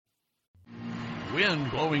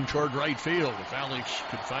Wind blowing toward right field. If Alex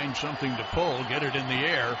could find something to pull, get it in the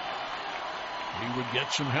air, he would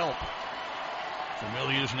get some help.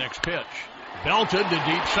 Familia's next pitch. Belted to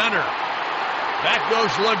deep center. Back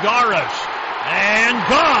goes Lagares. And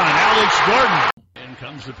gone. Alex Gordon. In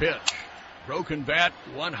comes the pitch. Broken bat.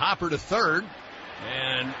 One hopper to third.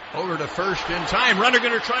 And over to first in time. Runner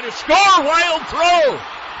going to try to score. Wild throw.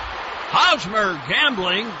 Hosmer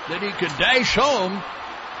gambling that he could dash home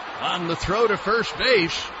on the throw to first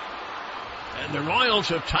base. And the Royals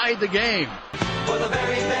have tied the game. For the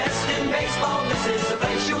very best in baseball, this is the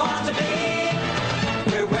place you want to be.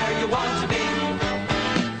 We're where you want to be.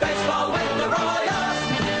 Baseball with the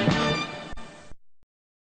Royals.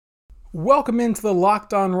 Welcome into the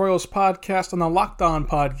Locked On Royals podcast on the Locked On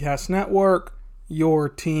Podcast Network, your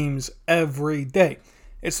teams every day.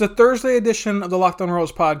 It's the Thursday edition of the Locked On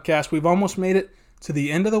Royals podcast. We've almost made it to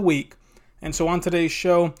the end of the week. And so on today's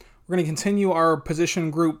show, we're going to continue our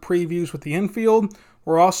position group previews with the infield.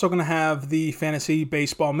 We're also going to have the Fantasy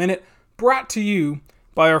Baseball Minute brought to you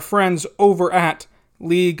by our friends over at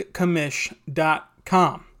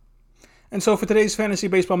LeagueCommish.com. And so for today's Fantasy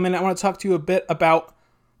Baseball Minute, I want to talk to you a bit about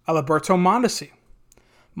Alberto Mondesi.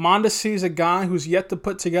 Mondesi is a guy who's yet to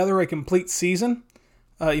put together a complete season.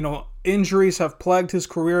 Injuries have plagued his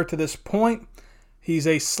career to this point. He's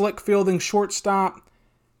a slick fielding shortstop.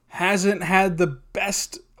 Hasn't had the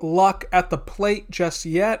best luck at the plate just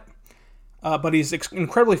yet. But he's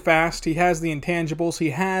incredibly fast. He has the intangibles. He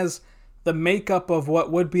has the makeup of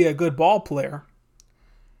what would be a good ball player.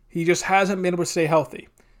 He just hasn't been able to stay healthy.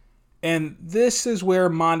 And this is where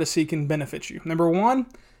Mondesi can benefit you. Number one,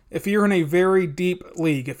 if you're in a very deep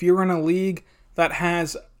league, if you're in a league that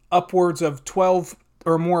has upwards of 12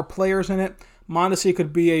 or more players in it, Mondesi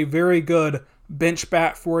could be a very good bench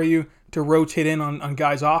bat for you to rotate in on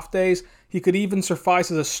guys' off days. He could even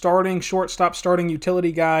suffice as a starting shortstop, starting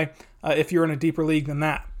utility guy if you're in a deeper league than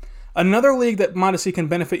that. Another league that Mondesi can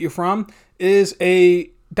benefit you from is a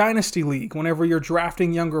dynasty league. Whenever you're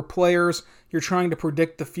drafting younger players, you're trying to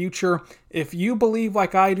predict the future. If you believe,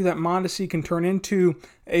 like I do, that Mondesi can turn into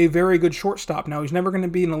a very good shortstop. Now, he's never going to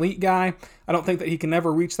be an elite guy. I don't think that he can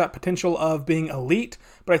ever reach that potential of being elite,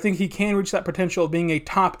 but I think he can reach that potential of being a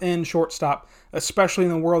top-end shortstop, especially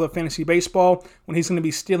in the world of fantasy baseball, when he's going to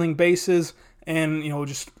be stealing bases and,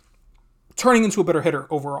 just turning into a better hitter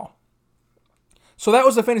overall. So that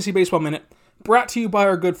was the Fantasy Baseball Minute, brought to you by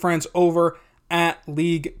our good friends over at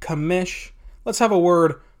League Commish. Let's have a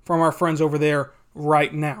word from our friends over there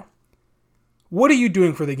right now. What are you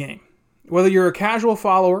doing for the game? Whether you're a casual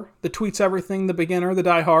follower, the tweets everything, the beginner, the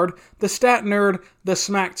diehard, the stat nerd, the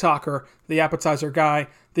smack talker, the appetizer guy,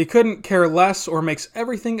 the couldn't care less or makes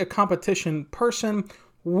everything a competition person,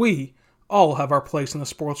 we all have our place in the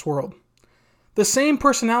sports world. The same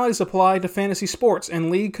personalities apply to fantasy sports, and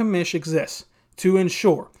League Commish exists to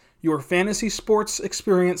ensure your fantasy sports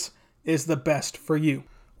experience is the best for you.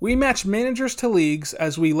 We match managers to leagues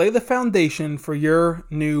as we lay the foundation for your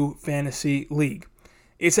new fantasy league.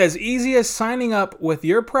 It's as easy as signing up with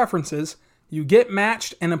your preferences. You get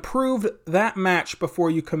matched and approved that match before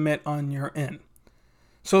you commit on your end.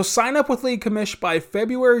 So sign up with League Commish by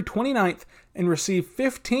February 29th and receive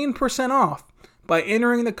 15% off by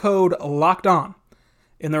entering the code LOCKEDON.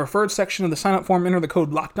 In the referred section of the sign-up form, enter the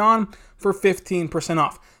code LOCKEDON for 15%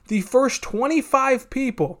 off. The first 25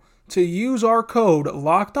 people to use our code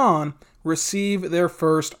LOCKEDON receive their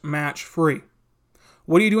first match free.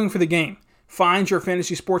 What are you doing for the game? Find your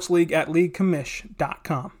fantasy sports league at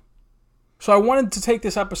LeagueCommish.com. So I wanted to take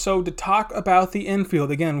this episode to talk about the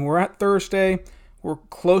infield. Again, we're at Thursday. We're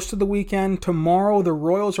close to the weekend. Tomorrow, the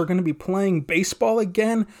Royals are going to be playing baseball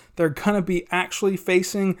again. They're going to be actually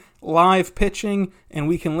facing live pitching, and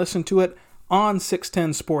we can listen to it on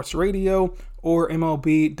 610 Sports Radio or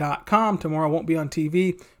MLB.com. Tomorrow won't be on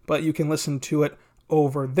TV, but you can listen to it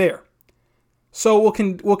over there. So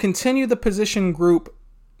we'll continue the position group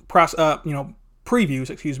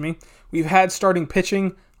previews. We've had starting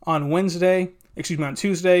pitching on Tuesday.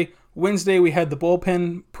 Wednesday we had the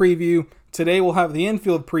bullpen preview. Today we'll have the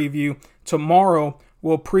infield preview. Tomorrow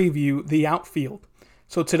we'll preview the outfield.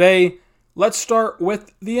 So today, let's start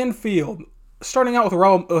with the infield. Starting out with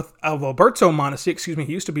Alberto Mondesi.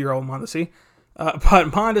 He used to be Raul Mondesi.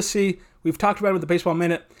 But Mondesi, we've talked about him with the Baseball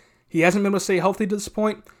Minute. He hasn't been able to stay healthy to this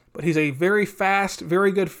point, but he's a very fast,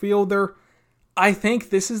 very good fielder. I think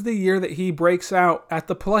this is the year that he breaks out at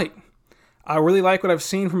the plate. I really like what I've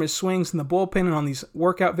seen from his swings in the bullpen and on these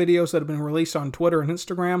workout videos that have been released on Twitter and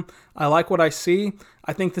Instagram. I like what I see.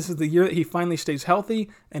 I think this is the year that he finally stays healthy,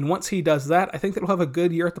 and once he does that, I think that he'll have a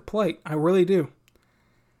good year at the plate. I really do.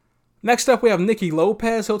 Next up, we have Nicky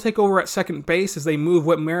Lopez. He'll take over at second base as they move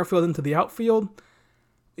Whit Merrifield into the outfield.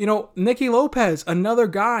 Nicky Lopez, another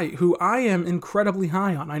guy who I am incredibly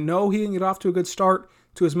high on. I know he didn't get off to a good start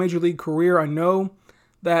to his major league career. I know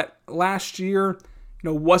that last year,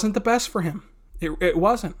 wasn't the best for him. It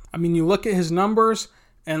wasn't. I mean, you look at his numbers,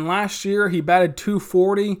 and last year he batted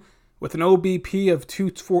 .240 with an OBP of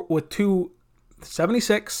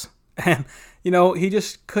 276, and he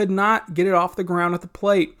just could not get it off the ground at the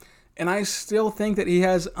plate. And I still think that he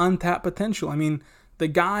has untapped potential. I mean, the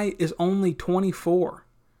guy is only 24.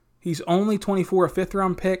 He's only 24, a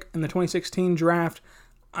fifth-round pick in the 2016 draft.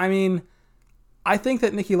 I mean, I think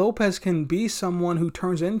that Nicky Lopez can be someone who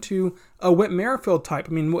turns into a Whit Merrifield type.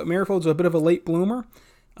 I mean, Whit Merrifield's a bit of a late bloomer.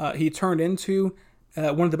 He turned into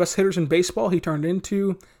one of the best hitters in baseball. He turned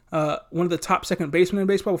into one of the top second basemen in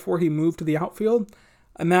baseball before he moved to the outfield.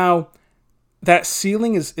 And now, that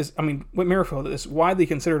ceiling is Whit Merrifield is widely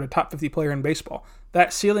considered a top 50 player in baseball.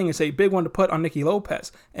 That ceiling is a big one to put on Nicky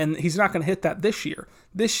Lopez, and he's not going to hit that this year.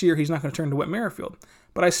 This year, he's not going to turn to Whit Merrifield.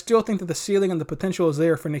 But I still think that the ceiling and the potential is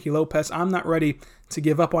there for Nicky Lopez. I'm not ready to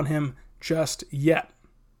give up on him just yet.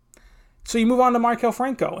 So you move on to Maikel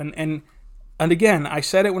Franco, and again, I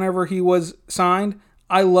said it whenever he was signed.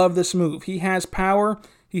 I love this move. He has power.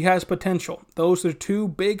 He has potential. Those are two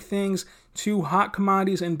big things, two hot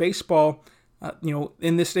commodities in baseball.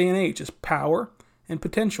 In this day and age, is power and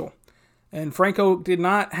potential. And Franco did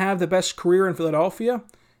not have the best career in Philadelphia.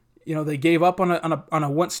 They gave up on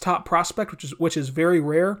a once top prospect, which is very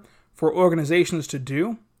rare for organizations to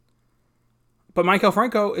do. But Maikel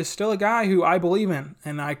Franco is still a guy who I believe in,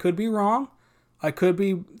 and I could be wrong. I could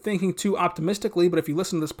be thinking too optimistically, but if you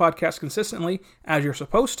listen to this podcast consistently, as you're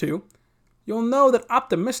supposed to, you'll know that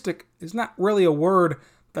optimistic is not really a word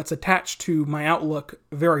that's attached to my outlook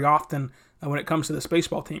very often when it comes to this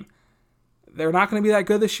baseball team. They're not going to be that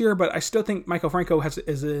good this year, but I still think Maikel Franco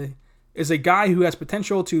is a guy who has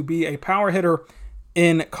potential to be a power hitter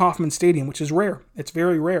in Kauffman Stadium, which is rare. It's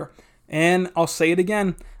very rare. And I'll say it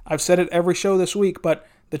again. I've said it every show this week, but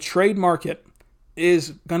the trade market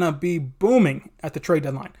is going to be booming at the trade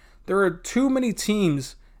deadline. There are too many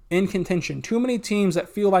teams in contention, too many teams that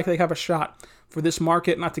feel like they have a shot for this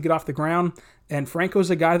market not to get off the ground. And Franco's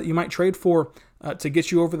a guy that you might trade for to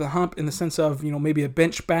get you over the hump in the sense of, maybe a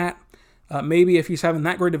bench bat. Maybe if he's having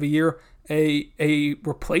that great of a year, a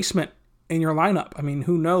replacement in your lineup. I mean,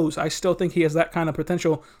 who knows? I still think he has that kind of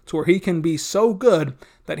potential to where he can be so good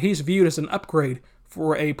that he's viewed as an upgrade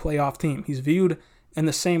for a playoff team. He's viewed in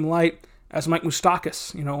the same light as Mike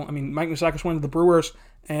Moustakas. Mike Moustakas went to the Brewers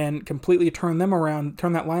and completely turned that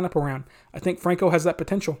lineup around. I think Franco has that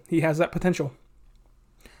potential. He has that potential.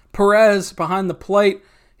 Perez behind the plate.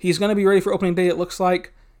 He's going to be ready for opening day, it looks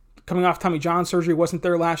like. Coming off Tommy John surgery, wasn't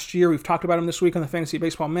there last year. We've talked about him this week on the Fantasy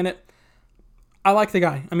Baseball Minute. I like the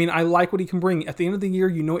guy. I like what he can bring. At the end of the year,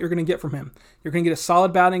 you know what you're going to get from him. You're going to get a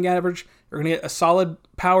solid batting average. You're going to get a solid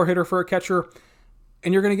power hitter for a catcher.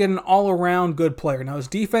 And you're going to get an all-around good player. Now, his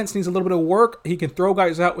defense needs a little bit of work. He can throw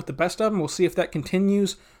guys out with the best of them. We'll see if that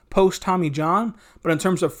continues post-Tommy John. But in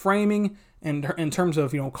terms of framing and in terms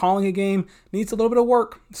of calling a game, needs a little bit of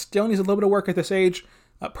work. Still needs a little bit of work at this age.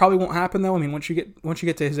 Probably won't happen though. Once you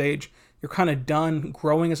get to his age, you're kind of done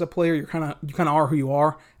growing as a player. You kind of are who you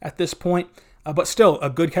are at this point. But still a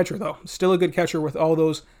good catcher though. Still a good catcher with all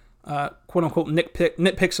those quote unquote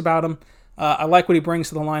nitpicks about him. I like what he brings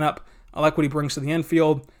to the lineup. I like what he brings to the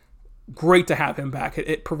infield. Great to have him back.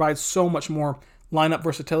 It provides so much more lineup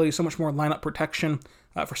versatility, so much more lineup protection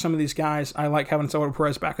for some of these guys. I like having Salvador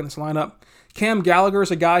Perez back in this lineup. Cam Gallagher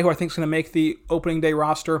is a guy who I think is going to make the opening day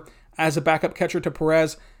roster as a backup catcher to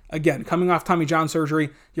Perez. Again, coming off Tommy John surgery,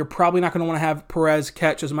 you're probably not going to want to have Perez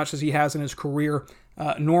catch as much as he has in his career.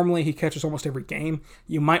 Normally, he catches almost every game.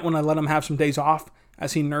 You might want to let him have some days off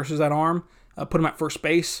as he nurses that arm. Put him at first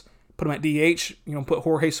base. Put him at DH. Put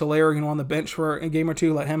Jorge Soler, on the bench for a game or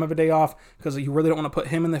two. Let him have a day off because you really don't want to put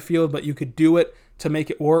him in the field, but you could do it to make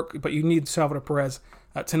it work. But you need Salvador Perez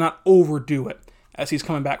to not overdo it as he's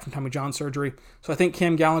coming back from Tommy John surgery. So I think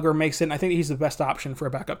Cam Gallagher makes it, and I think he's the best option for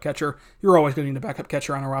a backup catcher. You're always going to need a backup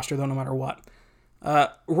catcher on a roster, though, no matter what.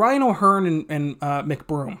 Ryan O'Hearn and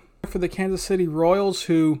McBroom for the Kansas City Royals,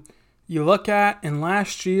 who you look at, and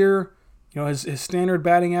last year, his standard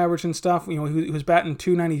batting average and stuff, he was batting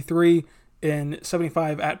 .293 in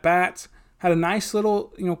 75 at-bats. Had a nice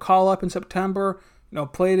little, call-up in September,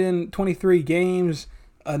 played in 23 games.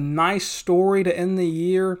 A nice story to end the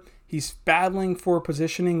year. He's battling for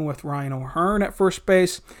positioning with Ryan O'Hearn at first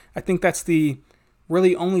base. I think that's the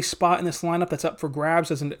really only spot in this lineup that's up for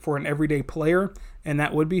grabs for an everyday player, and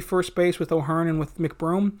that would be first base with O'Hearn and with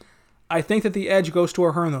McBroom. I think that the edge goes to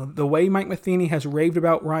O'Hearn, though. The way Mike Matheny has raved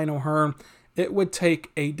about Ryan O'Hearn, it would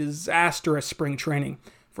take a disastrous spring training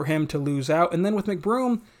for him to lose out. And then with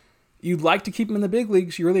McBroom, you'd like to keep him in the big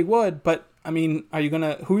leagues. You really would. But, I mean, who are you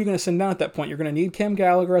going to send down at that point? You're going to need Cam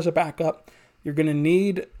Gallagher as a backup. You're going to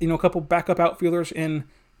need, a couple backup outfielders in,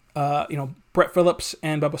 Brett Phillips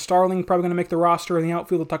and Bubba Starling probably going to make the roster in the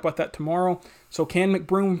outfield. We'll talk about that tomorrow. So can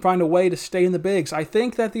McBroom find a way to stay in the bigs? I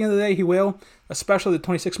think that at the end of the day he will, especially the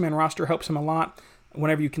 26-man roster helps him a lot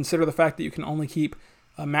whenever you consider the fact that you can only keep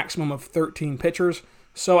a maximum of 13 pitchers.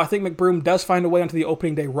 So I think McBroom does find a way onto the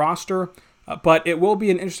opening day roster, but it will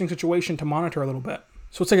be an interesting situation to monitor a little bit.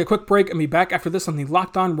 So let's take a quick break and be back after this on the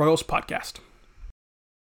Locked On Royals podcast.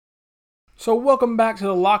 So welcome back to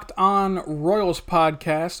the Locked On Royals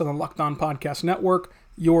podcast on the Locked On Podcast Network,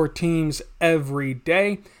 your teams every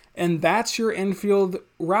day. And that's your infield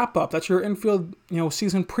wrap-up. That's your infield,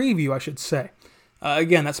 season preview, I should say.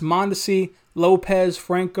 Again, that's Mondesi, Lopez,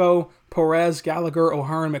 Franco, Perez, Gallagher,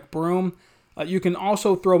 O'Hearn, McBroom. You can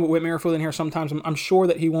also throw Whit Merrifield in here sometimes. I'm sure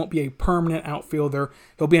that he won't be a permanent outfielder.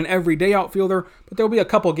 He'll be an everyday outfielder, but there'll be a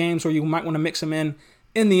couple games where you might want to mix him in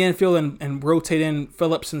the infield and rotate in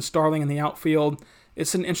Phillips and Starling in the outfield.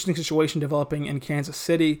 It's an interesting situation developing in Kansas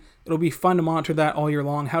City. It'll be fun to monitor that all year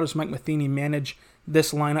long. How does Mike Matheny manage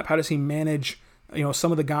this lineup? How does he manage,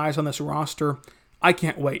 some of the guys on this roster? I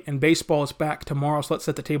can't wait. And baseball is back tomorrow, so let's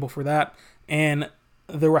set the table for that and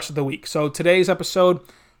the rest of the week. So today's episode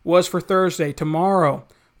was for Thursday. Tomorrow,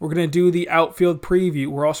 we're going to do the outfield preview.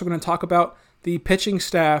 We're also going to talk about the pitching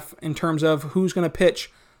staff in terms of who's going to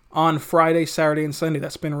pitch on Friday, Saturday, and Sunday.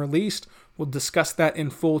 That's been released. We'll discuss that in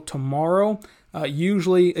full tomorrow.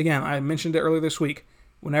 Usually, again, I mentioned it earlier this week,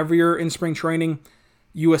 whenever you're in spring training,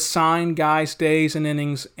 you assign guys days and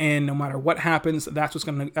innings, and no matter what happens, that's what's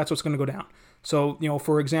going to go down. So,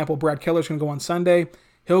 for example, Brad Keller's going to go on Sunday.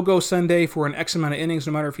 He'll go Sunday for an X amount of innings,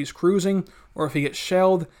 no matter if he's cruising or if he gets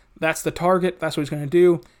shelled. That's the target. That's what he's going to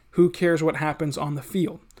do. Who cares what happens on the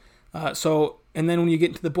field? And then when you get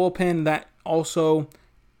into the bullpen, that also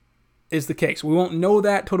is the case. We won't know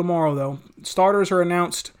that till tomorrow, though. Starters are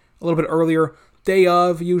announced a little bit earlier. Day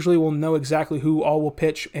of, usually we'll know exactly who all will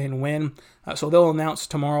pitch and when. So they'll announce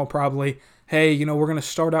tomorrow probably, hey, we're going to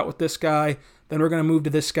start out with this guy, then we're going to move to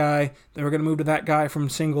this guy, then we're going to move to that guy from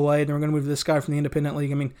single A, then we're going to move to this guy from the independent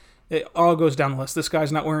league. I mean, it all goes down the list. This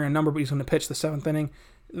guy's not wearing a number, but he's going to pitch the 7th inning.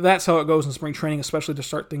 That's how it goes in spring training, especially to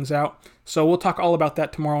start things out. So we'll talk all about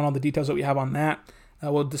that tomorrow and all the details that we have on that.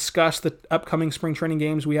 We'll discuss the upcoming spring training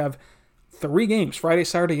games. We have 3 games, Friday,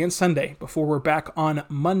 Saturday, and Sunday, before we're back on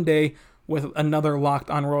Monday with another Locked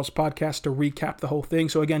On Royals podcast to recap the whole thing.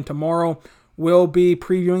 So again, tomorrow we'll be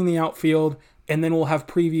previewing the outfield, and then we'll have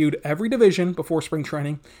previewed every division before spring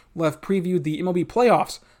training. We'll have previewed the MLB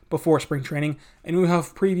playoffs before spring training, and we'll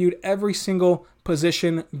have previewed every single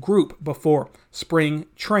position group before spring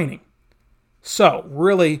training. So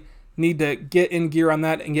really need to get in gear on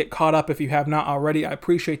that and get caught up if you have not already. I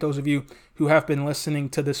appreciate those of you who have been listening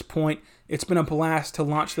to this point. It's been a blast to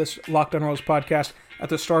launch this Locked On Royals podcast at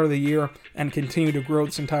the start of the year and continue to grow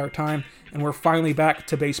this entire time. And we're finally back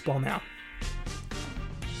to baseball now.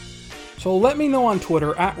 So let me know on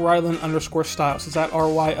Twitter at Rylan_Stiles. It's at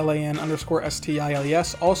RYLAN_STILES.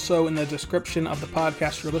 Also in the description of the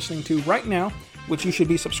podcast you're listening to right now, which you should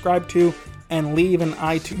be subscribed to, and leave an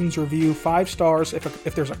iTunes review, 5 stars.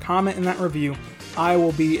 If there's a comment in that review, I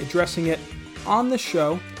will be addressing it on the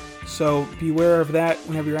show. So beware of that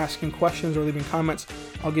whenever you're asking questions or leaving comments.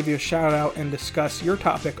 I'll give you a shout out and discuss your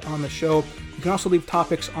topic on the show. You can also leave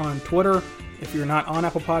topics on Twitter. If you're not on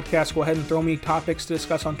Apple Podcasts, go ahead and throw me topics to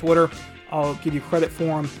discuss on Twitter. I'll give you credit for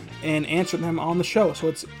them and answer them on the show.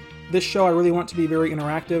 So this show I really want to be very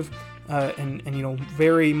interactive and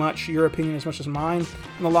very much your opinion as much as mine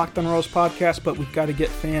on the Locked On Royals podcast, but we've got to get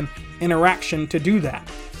fan interaction to do that.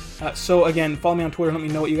 So again, follow me on Twitter. Let me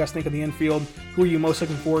know what you guys think of the infield. Who are you most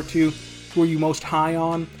looking forward to? Who are you most high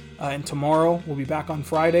on? And tomorrow, we'll be back on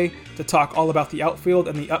Friday to talk all about the outfield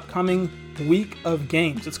and the upcoming week of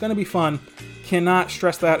games. It's going to be fun. Cannot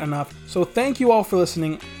stress that enough. So thank you all for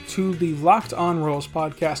listening to the Locked On Royals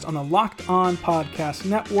podcast on the Locked On Podcast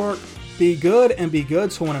Network. Be good and be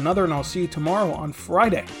good to one another, and I'll see you tomorrow on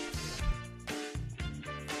Friday.